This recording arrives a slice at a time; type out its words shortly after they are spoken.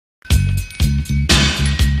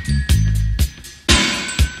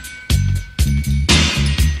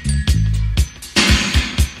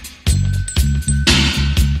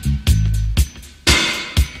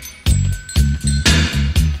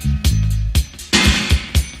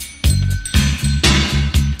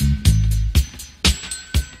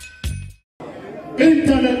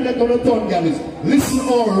and let the ton galleys. Listen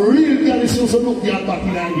how real galleys used to look at back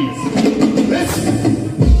in the 90s. Listen.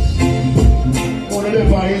 One of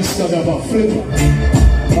them are instead of a flipper.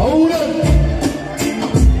 Hold on.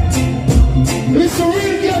 Listen,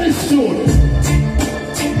 real galleys tune.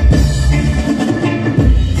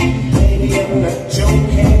 Baby, I'm not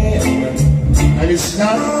joking. And it's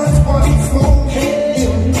not.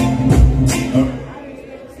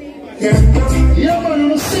 Yeah, man,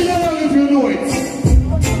 you sing along if you know it.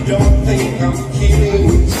 Don't think I'm kidding.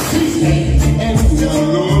 And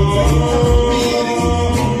don't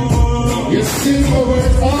you sing over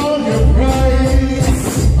all your pride.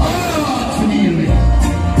 Ah, feeling.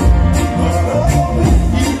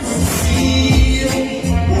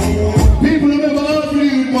 People remember how to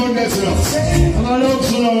live with more themselves. And I love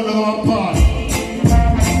to know them apart.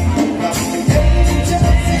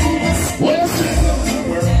 What you say?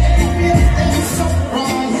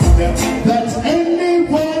 That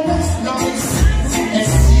anyone that's nice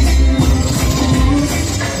as you.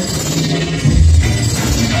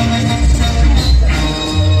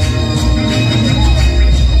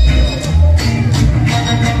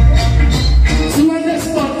 So when this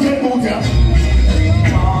man get moved here,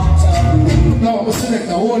 now I'm select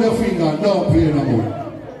the whole of finger, don't play no more.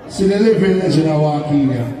 See the living legend I walk in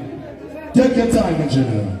here. Take your time,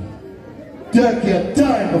 General. Take your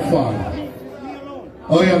time, my father.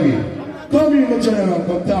 Oh, yeah, me. Come in, my General, and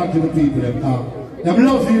come talk to the people. Them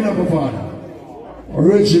love you, number father.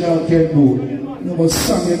 Original Ken Boothe. You must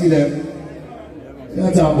sing it to them.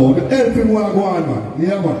 That's about it. Help him while I go on, man.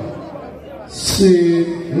 Yeah, man. See,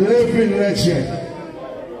 living legend.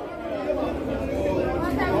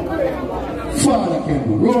 Father Ken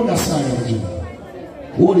Boothe. Round the side of the General.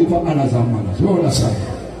 Hold it for honors and manners. Round the side.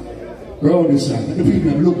 Round the side. And the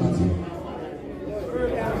people look at you.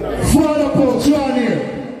 Father Coach, you are here.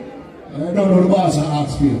 I don't know the boss I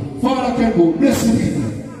ask you. Father Ken Boothe, bless the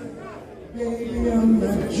people. Baby, I'm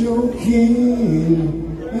not joking.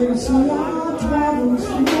 It's a lot I'm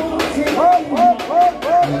smoking.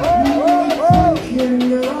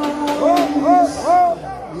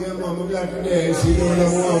 Yeah, man, I'm glad today. See, you don't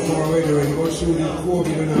have one for already. We're shooting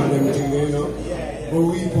COVID and all them things, you know. But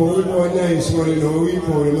we born nice, man, you know. We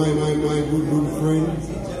born my good friend.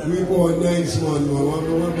 We born nice man, man.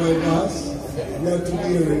 What my boss? Not to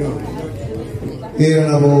hear enough. Hearing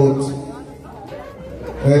about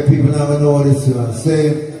people never know this, you know. Say,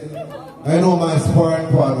 I know my sparring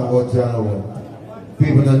partner about John.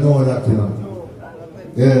 People don't know that, you know.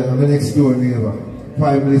 Yeah, I'm an next door neighbor.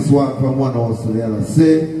 5 minutes walk from one house to the other.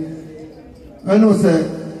 See, I know, say,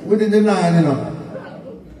 we didn't deny, you know.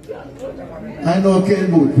 I know Ken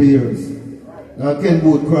Boothe for years. Ken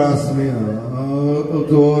Boothe crossed me, you know.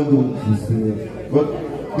 But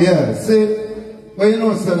yeah, see, well, you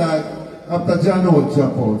know, so like after John would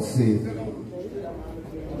jump out, see,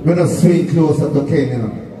 we're not swing closer to Ken, you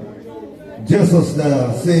know. Just us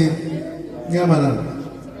there, see, yeah, man.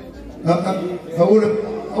 I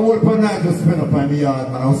would put night to spend up on the yard,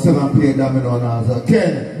 man. I was still on play domino and I was like,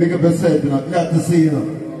 Ken, big up yourself, you know, glad to see you, know.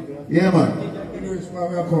 Yeah, man.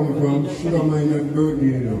 Where I come from, should I mind that birthday,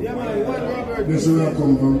 you know? This is where I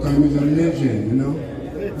come from, time is a legend, you know?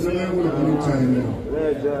 So I would have no time, you know?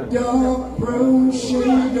 Dark brown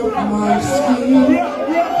shade of my skin.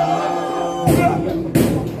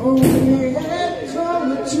 Only had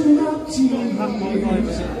color to my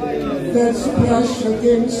tears that splash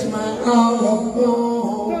against my outer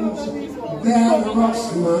bones that rocks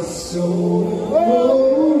my soul.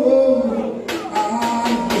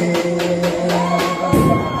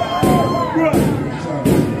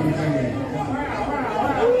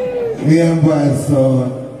 Yeah, boy, so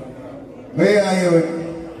where are you?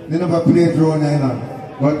 They never played drone, you know.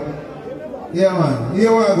 But yeah, man,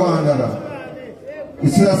 here we go on that. You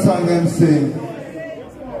see that song them sing?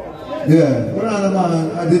 Yeah, but on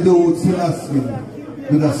man, I did do Silaskin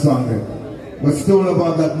do that song there. But still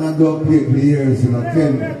about that man don't play for years, you know.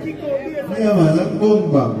 Ken. Yeah, man, that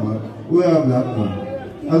boom bang, man. We have that, man.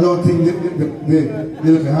 I don't think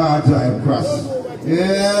the hard drive crash.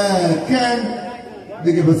 Yeah, Ken.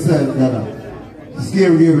 They give us that.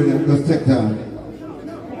 Scary here, let's take time.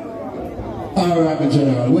 Alright, my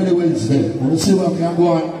General, Weddy Weddy. We'll see what can go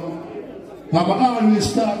on. I'm always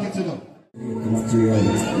starting to know. We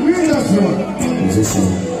just know. Musician.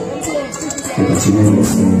 That's your name,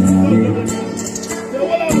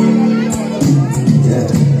 yeah.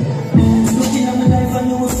 Looking at my life, I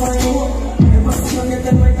know it's fine. Never see you get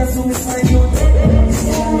them right as soon as I do.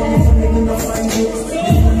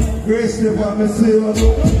 Grace the one me say what up.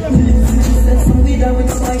 Some weed I will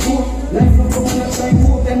try to. Life from come on a try to.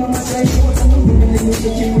 Them on a try to. I'm moving in the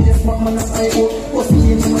kitchen with the smart man a try to. What's the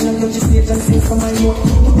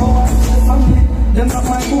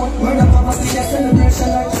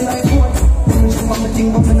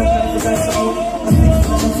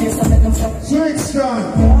Switzerland.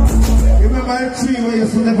 You remember the tree where you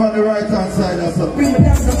sleep on the right hand side or something? And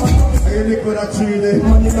you live with that tree there. I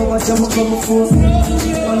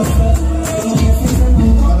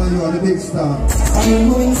know you are the big star. I'm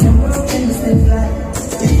going somewhere in the still fly.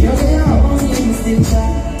 Yeah.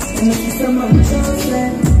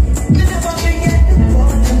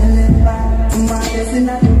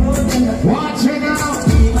 Watch it now.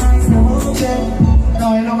 No,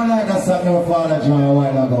 you know I like that song my father joined a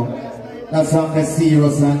while ago. That song is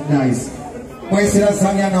serious and nice. When you see that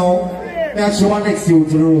song you know, I show one next to you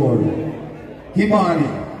to the road. Keep on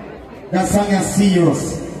it. That song is serious.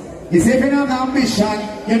 If you don't have ambition,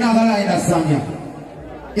 you're not gonna like that song.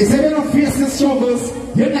 If you don't face the struggles,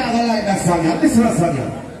 you're not gonna like that song. Listen to that song.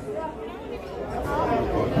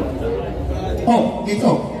 Oh, get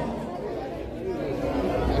up.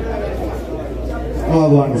 Oh,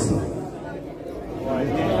 go on this one.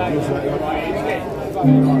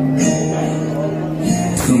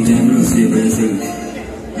 Sometimes you see by yourself.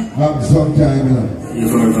 Sometimes, you know. You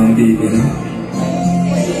far from people, you know.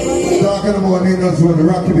 Talking about niggas when the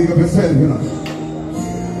rocky big up yourself, you know.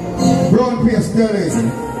 Brown face dirty.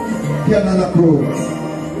 Canada crew.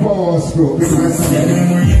 Power screw.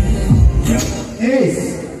 Ace.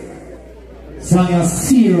 Song is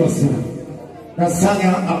serious, you know. That song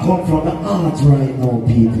I come from the heart right now,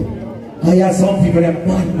 people. And you have some people that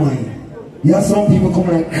bad mind. You have some people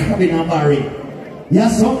coming like crabbing and barry. You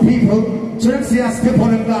have some people trying to see a step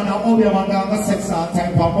on them down and all your man down the sex all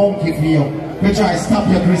time for monkey for you. We try to stop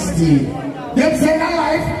your Christine. Them say in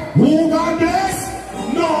life, who got this?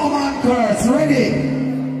 No man curse. Ready?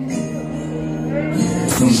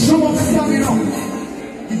 Show up the song, you know.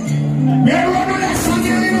 They run on that song,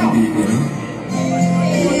 you know.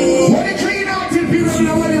 What the clean out till people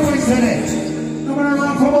know what they want to say. I'm going to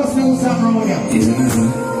run for us to do something wrong here.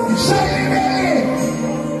 Shut it, baby!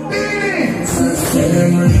 Baby!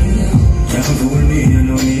 Can't fool me, you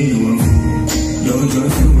know me, you a fool. Don't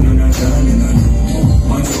just you, no, not all in all.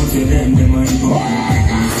 Once you see them, they might go.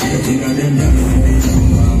 You think of them, they do.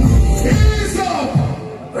 Hands up!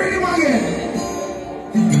 Read him again.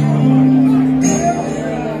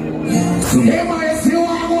 Hey, man, you see what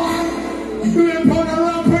I want? You ain't put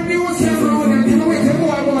around produce everyone and you know what the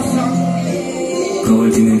boy was saying.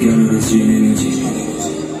 Caught in a girl with your energy.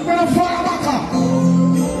 Gonna fire back up.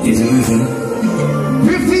 Is it my son?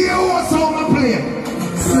 50 years sound I play.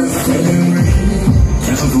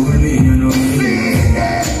 Can't fool me, you know me.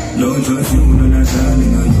 Don't trust you, no, not all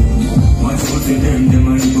in all. Once you see them, they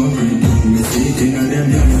might go free. You see things of them,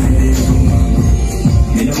 they do.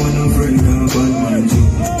 Me don't want no friend, no bad man too.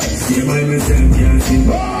 Stay by myself, can't see. Oh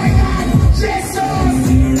my God! Jesus!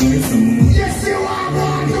 Yes, you are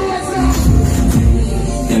going to us now.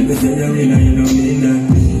 Tell me say you're real and you don't mean that.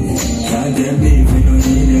 Can't tell me if you don't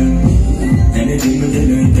need that. Anything me tell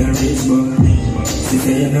you ain't a rich boy. She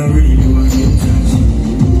say you're not real, you want to touch.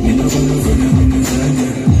 Me don't want no friend, I'm in the sand.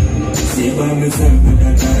 Stay by myself, but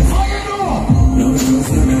that time. How you know? No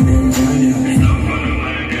trust none of them, can you?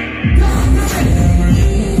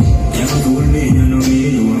 Can't fool me, you know me,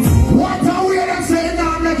 you want fool. What a weird I'm saying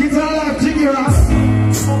now, make it all like Jiggy Ross.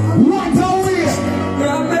 What a weird.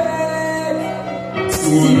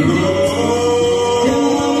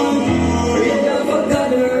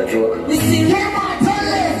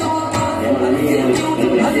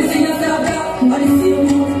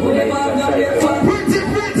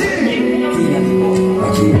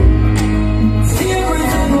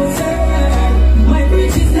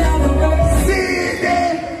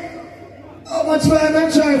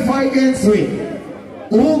 Try to fight against me.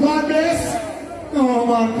 Who got this? No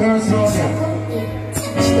man curse on you.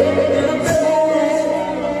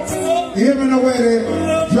 Hear me the way they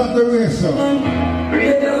drop the ratio.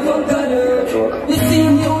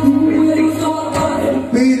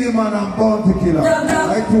 Beanie man, I'm born to kill her.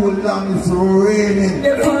 I told them it's raining.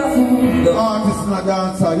 Artists in a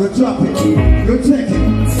dancer, you drop it. You check it.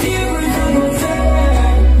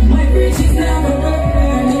 My bridge is never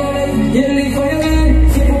burned. You live for your man.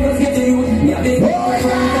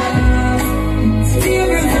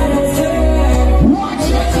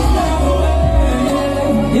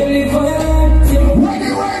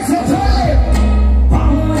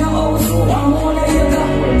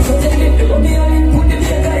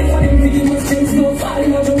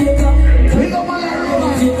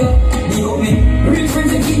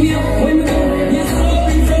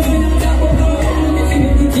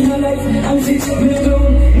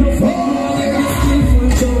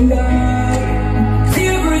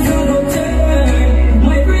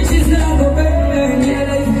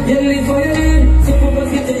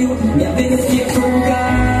 Yeah,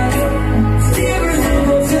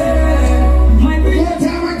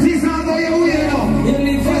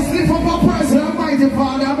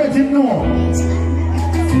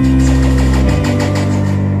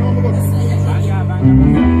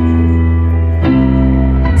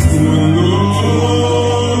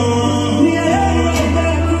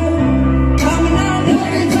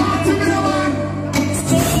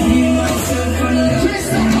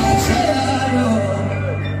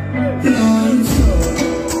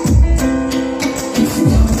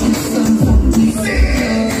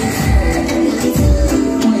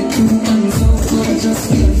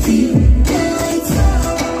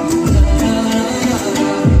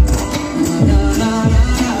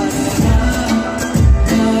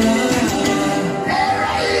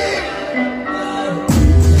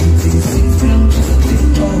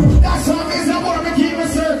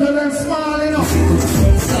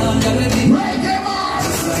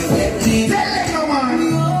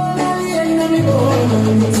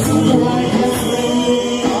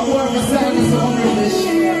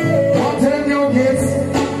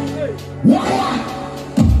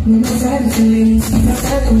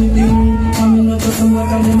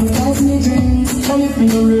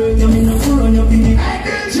 no reggae, me no run your pity.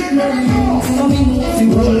 Come in, see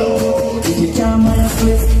roll out. If you can't buy a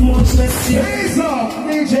place, much less see. Raise up,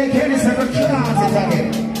 DJ Kenny said the class is again.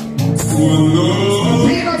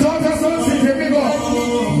 We not talk to Soul City, big up.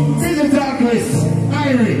 Digital Chris,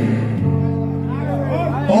 Irie.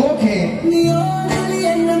 Okay.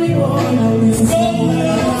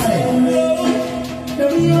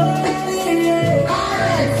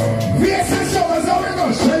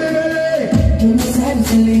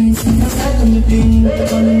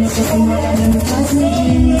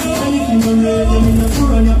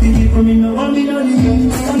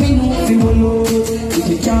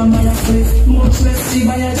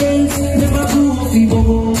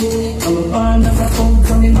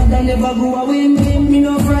 Never go away, me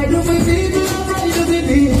no frightened of people, no frightened of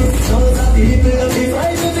people. Those are people that be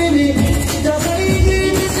frightened of me. Just like me,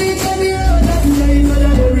 see, come here, that's my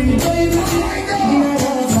mother, the real baby.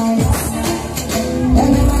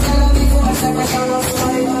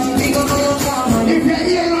 If you're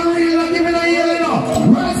here and real, I'm giving a yell enough.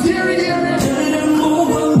 Right here, here.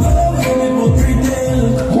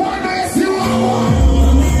 One night, you want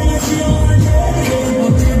one.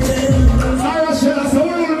 I was sure that's all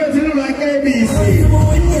we're going to do like ABC.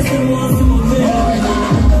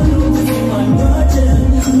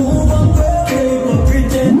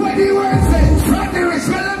 Weddy Weddy, right there,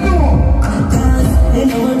 smell them door.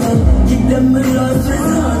 Give them a love and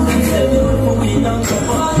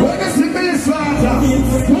When the simple slaughter,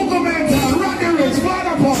 movement, running rich,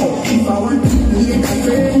 father pole. if I want to be a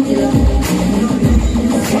friend,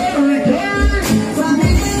 Very good.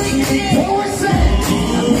 What we say?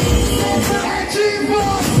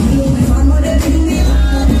 G-Boss.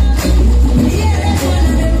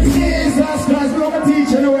 Jesus Christ, we're going to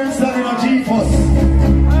teach you the way I'm standing on G-Boss.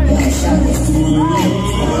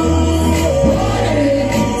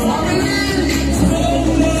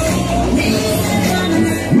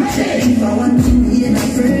 if I want to be a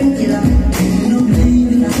friend, killer, no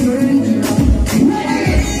believe in a friend, killer.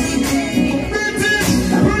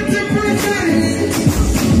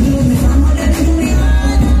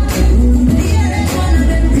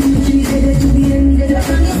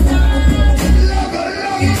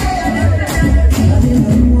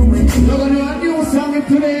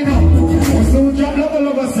 Today now, what's the job?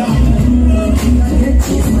 Love song.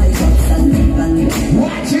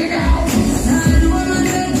 Watching out.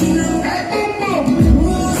 Hey, boom, boom.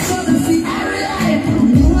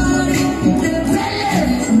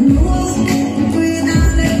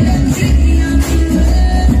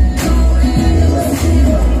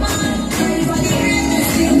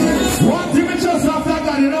 What do we just after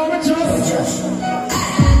that? You know we just.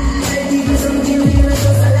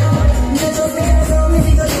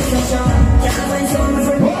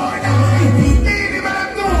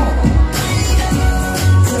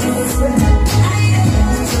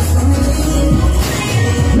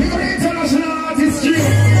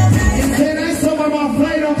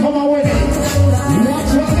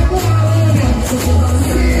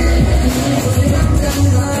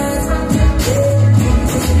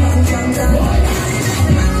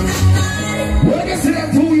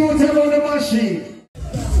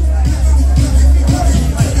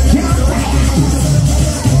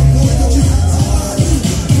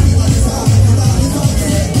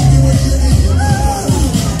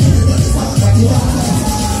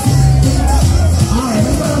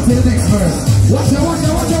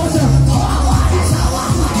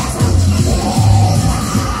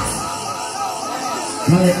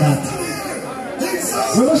 Like that.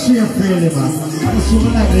 We're not sure you're feeling, man. I'm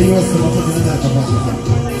assuming like the US to put in that about it.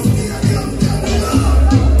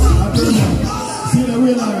 See the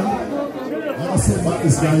real iron? I said about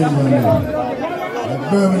this guy in London. Like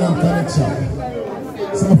Birmingham connection.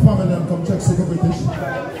 Some family them come check Super British.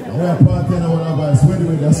 And we are partying on one of us. Weddy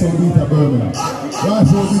Weddy, that's how we beat at Birmingham. Right,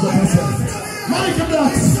 so we beat at myself. Michael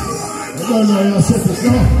Blacks! I don't know how you set it,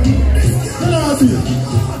 no? Get out of here!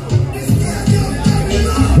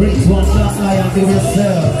 Brings one black lion to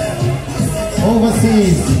yourself.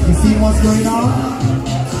 Overseas, you see what's going on?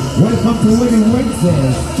 Welcome to Weddy Wednesday,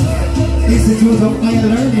 Institute of Higher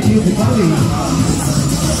Learning Music Valley.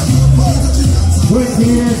 20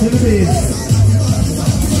 years in the biz.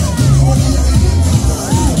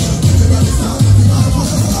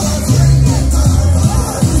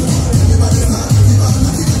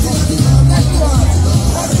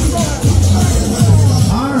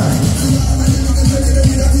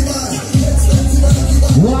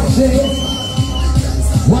 Watch it.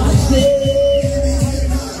 Watch it.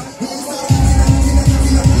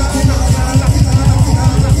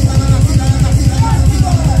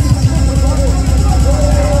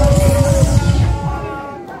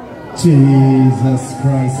 Jesus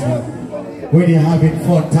Christ, man. When you're having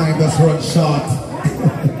fun, time just run short.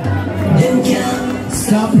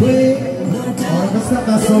 Stop playing. Or if it's not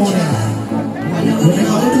that song now.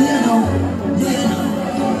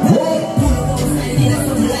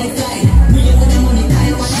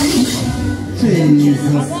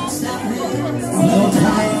 Jesus. No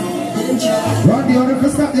time. Run the other for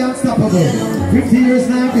stop the unstoppable. 50 years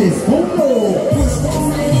now this. Oh no.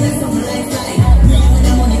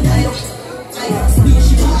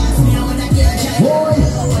 Boy.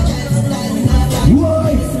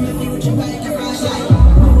 Boy.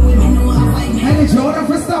 And it's order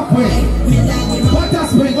for stop with. What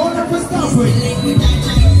that's with? Order for stop with.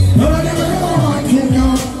 No, no, no, no, no.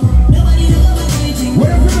 What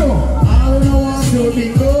if you do? I don't know what to be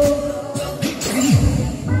good.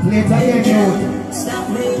 Play it again, dude.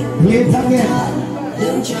 Play it again.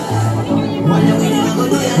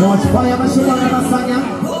 How much fire machine on the song,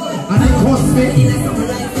 and it cost me.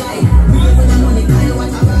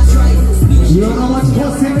 You know how much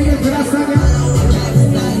cost me to get to that song?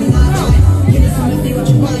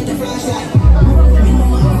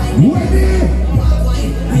 Weddy!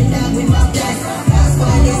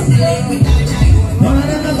 None of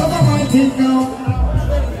them is over my team now.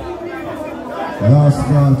 Last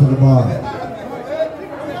man to the bar.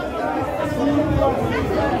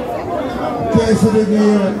 Case of the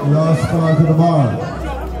game, last man to the bar.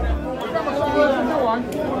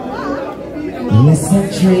 Listen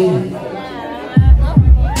tree.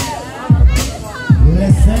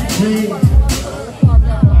 Listen tree.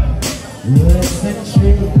 Listen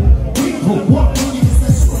tree. What?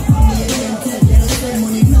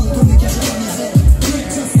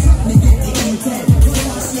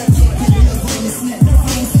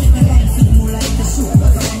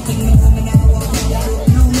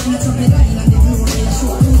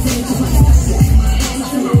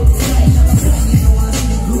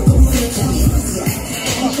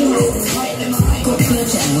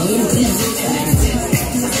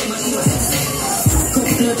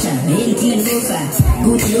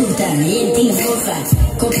 Good look time, anything is so fast.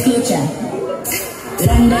 Cut culture.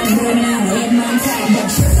 London, Birmingham, Headman, side. But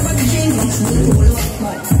sure about the dream, once we pull up.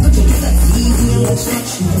 But you get that easy and what's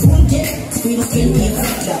much. You won't get we don't still be a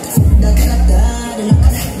fat drop. The look at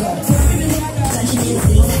God. Such a day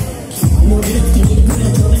thing. No good thing, the good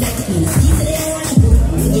and trouble that thing. See today, I want to go.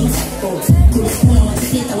 You get that coat. Good school, I want to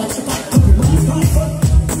see it, I watch the pop.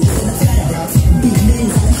 Big men,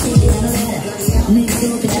 I'm shady, I know that. Make it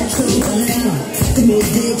up in that tree, I know.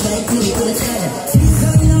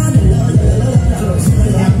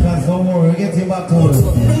 Don't worry, we'll get him back to us.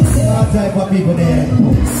 All type of people there.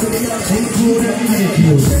 Include the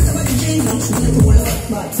attitude.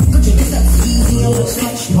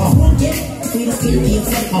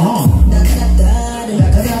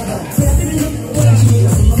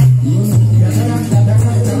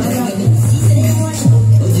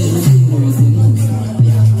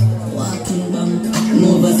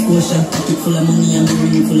 Nova Scotia, pocket full of money and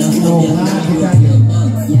ring full of stuff.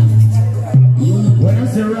 When I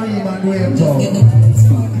say Ryan, I'm doing it.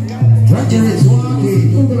 Roger is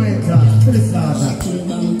walking. Google it.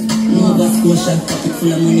 Nova Scotia, pocket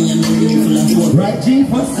full of money and ring full of stuff. Right, G,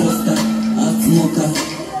 what's Costa, hot smoker,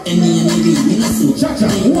 Emmy and Evie, in a suit. Cha-cha,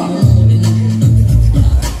 what?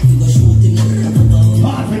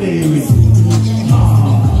 Hard for the Evie.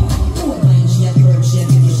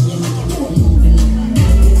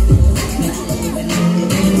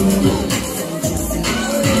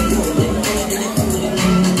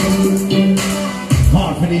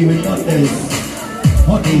 With on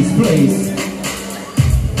this place.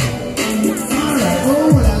 Alright, oh,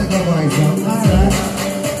 well, I'll go by some. Alright.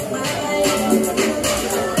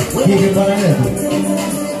 Keep it by a little.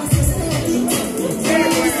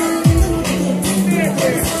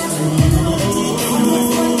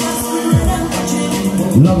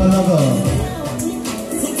 Lover, lover.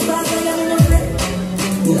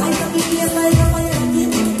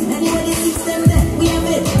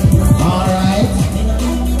 Alright.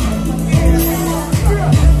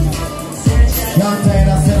 Can't tell you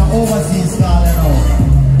that's an overseas call, you know.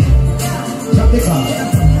 Chop the card.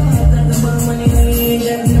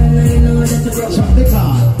 Chop the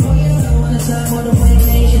card.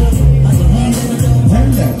 Tell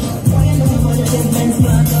them.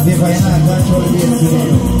 See if I can control the game today.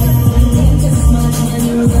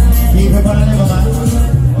 Keep it on the level, man.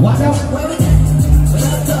 What up?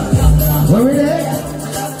 Where we there?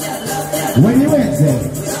 When you went there?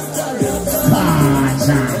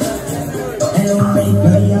 Hello,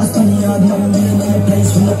 baby, I'm coming out, no one in my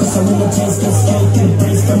place. We look at some of the taste, get straight to the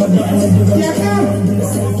place. From a band of the rest, I'm going to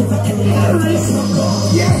say, if I can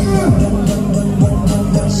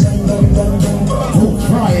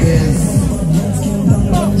Fridays.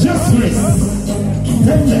 Just listen.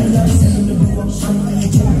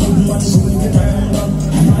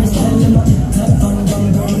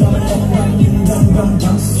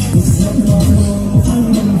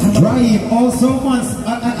 Raheem also wants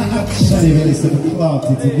actually very simple clout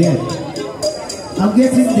it again. I'm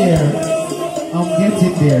getting there. I'm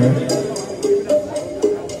getting there.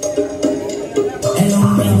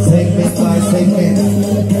 Segment by segment.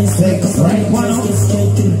 Right one up.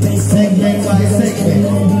 Segment by segment.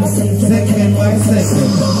 Segment by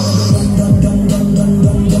segment.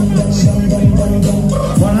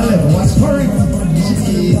 111. What's for it?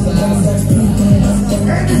 Jesus.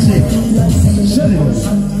 Energy. Shut it.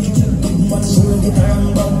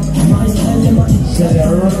 Shut it.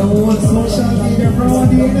 Run the whole social media crowd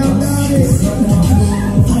here now.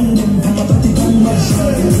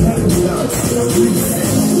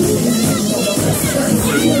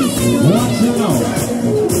 What you know?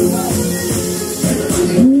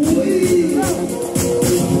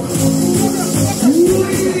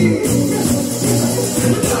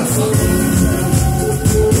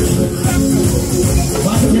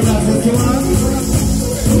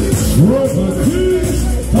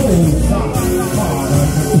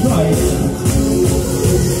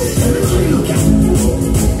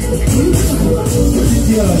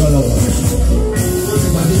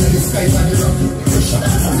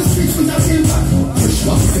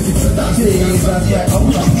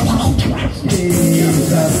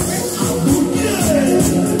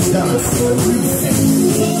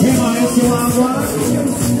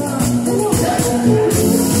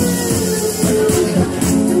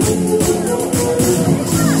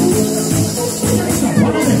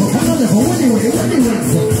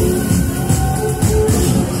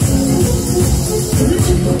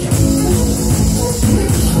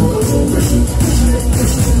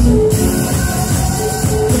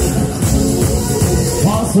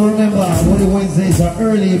 Also remember, Weddy Wednesday is an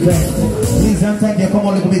early event. Please sometimes you come a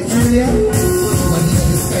little bit earlier.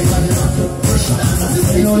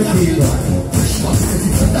 You know the people.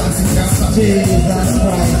 Jesus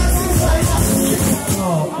Christ. No,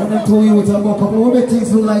 I'm not telling you what I'm about. What make things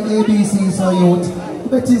look like ABCs or youth?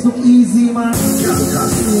 What make things look easy, man?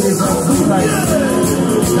 Jesus Christ.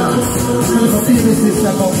 Now, see this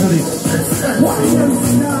step up to this.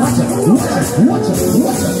 Watch it.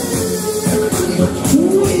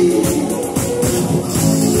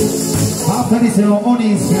 After this, you know, on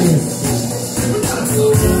his face.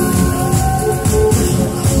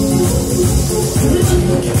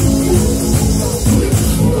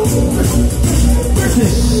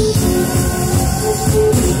 British,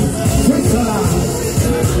 Switzerland,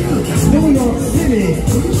 New York City,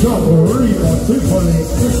 Tripoli.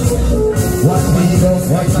 What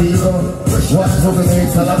people, what's over there?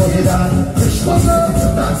 It's a lot of it on.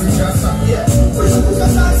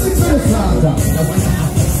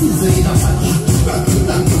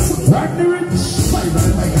 Rock the rich.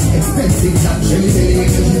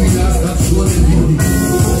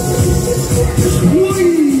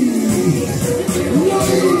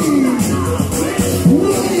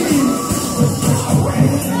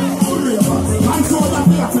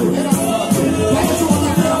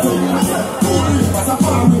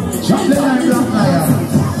 Jump the line, black liar.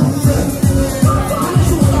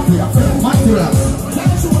 Matula.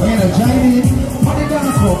 You know, join in on the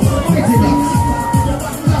dance floor. Mighty Max.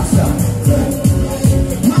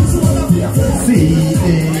 See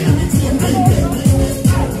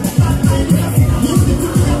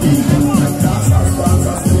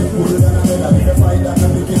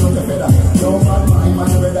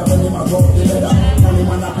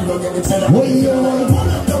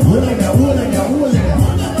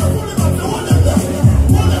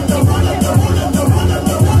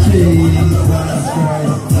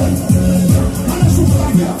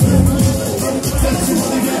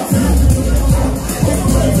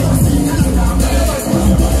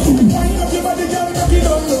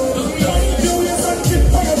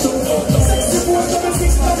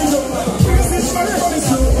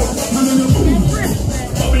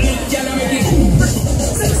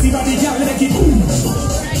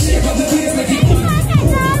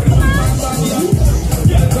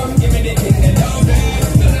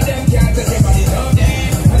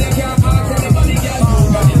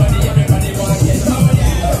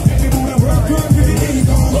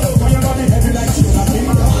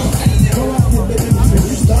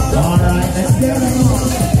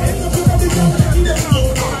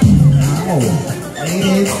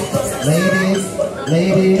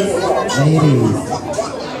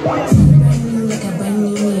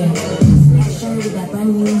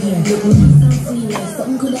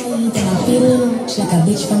like a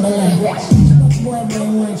bitch from the line. Boy,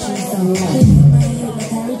 brain one shoes some right.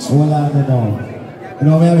 Hold on now. You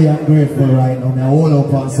know, I'm grateful right now. I'm all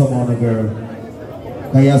up on some other girl.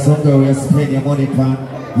 Because you have some girl you spend your money on.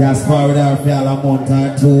 You spar with her for a month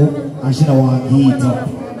or two, and she don't want to heat up.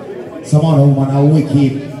 Some other woman are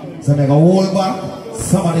wicked. So they go hold back.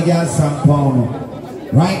 Some of the girls some pound.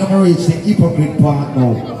 Right now, I reach the hypocrite part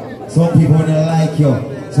now. Some people don't like you.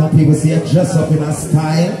 Some people see you dress up in a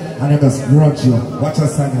style and they just grudge you. Watch your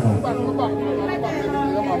song now.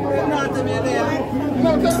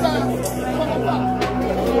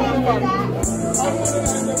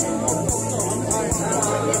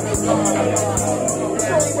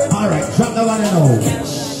 Alright, drop the one and all.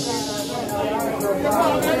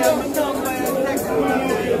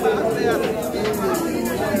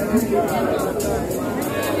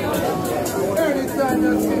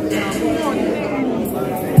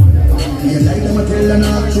 You like them a tell and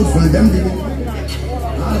all truthful, them did it.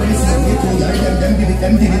 Always let me to lie them did it,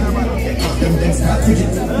 them did it. Them start to it.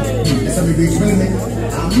 That's how we reach for me.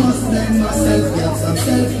 I must blame myself, get some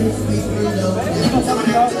selfish people out there. Some of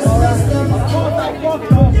them just trust them.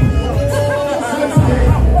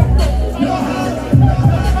 No heart,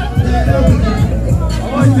 they're no wicked.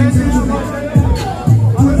 All things into it.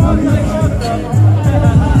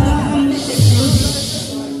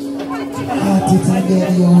 Heart it and get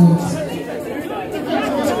you out.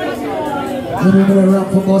 You know the rap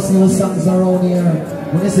for most new songs around here.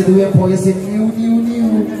 When you say the way for you say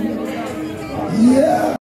new.